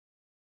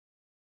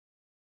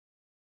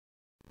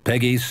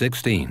Peggy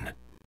 16.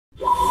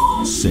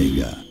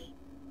 Sega.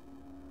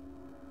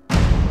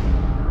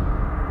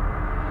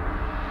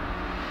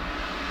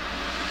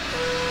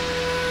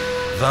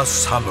 The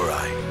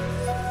samurai.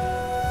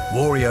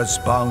 Warriors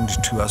bound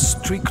to a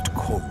strict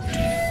code.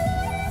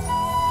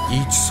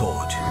 Each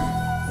sword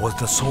was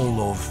the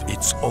soul of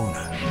its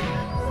owner.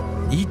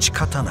 Each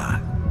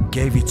katana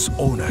gave its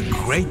owner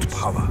great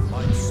power.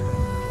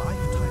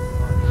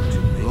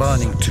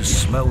 Learning to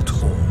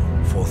smelt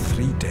ore for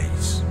 3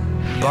 days.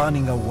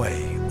 Burning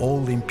away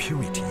all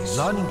impurities.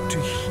 Learning to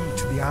heat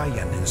the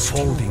iron and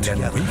folding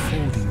and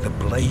refolding the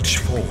blade. Each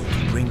fold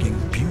bringing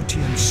beauty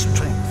and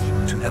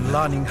strength to and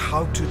learning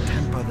how to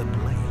temper the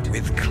blade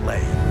with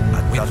clay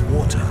and with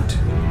water.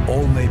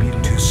 All may be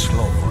too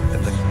slow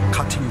and the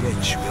cutting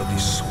edge will be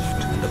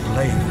soft. The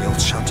blade will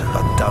shatter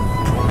but done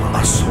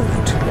properly. A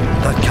sword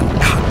that can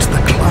cut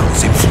the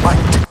clouds in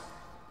flight.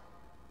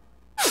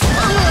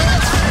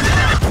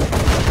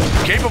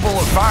 Capable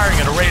of firing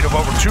at a rate of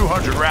over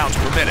 200 rounds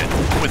per minute,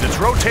 with its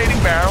rotating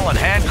barrel and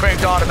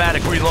hand-cranked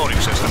automatic reloading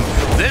system,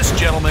 this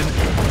gentleman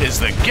is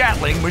the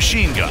Gatling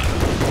machine gun.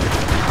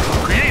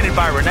 Created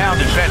by renowned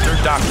inventor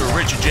Dr.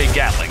 Richard J.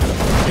 Gatling,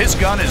 his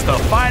gun is the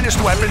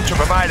finest weapon to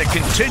provide a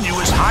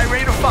continuous high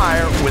rate of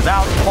fire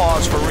without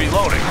pause for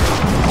reloading.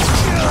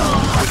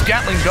 With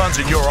Gatling guns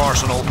in your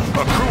arsenal,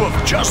 a crew of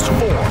just 4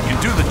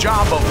 can do the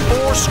job of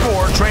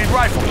 4 trained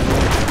riflemen,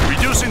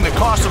 reducing the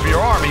cost of your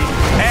army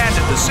and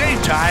at the same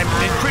time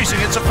increasing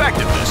its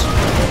effectiveness,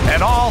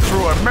 and all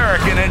through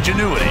American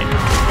ingenuity.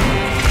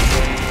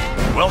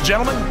 Well,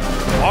 gentlemen,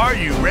 are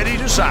you ready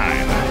to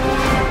sign?